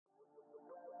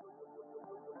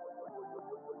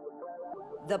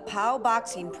The POW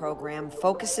boxing program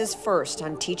focuses first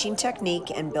on teaching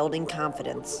technique and building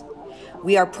confidence.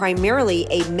 We are primarily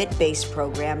a mitt-based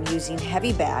program using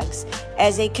heavy bags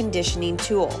as a conditioning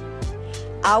tool.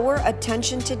 Our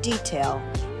attention to detail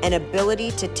and ability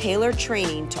to tailor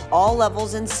training to all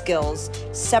levels and skills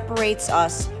separates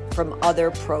us from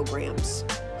other programs.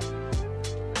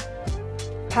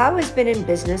 POW has been in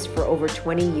business for over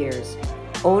 20 years.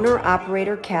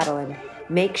 Owner-operator Katalin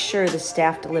makes sure the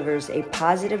staff delivers a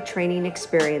positive training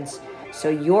experience so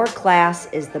your class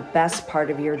is the best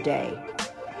part of your day.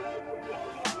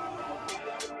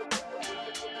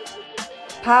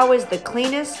 POW is the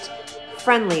cleanest,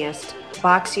 friendliest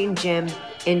boxing gym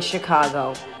in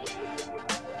Chicago.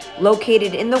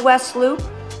 Located in the West Loop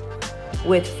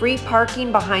with free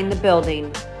parking behind the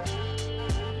building.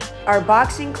 Our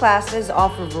boxing classes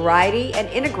offer variety and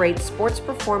integrate sports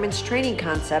performance training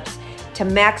concepts to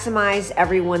maximize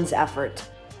everyone's effort.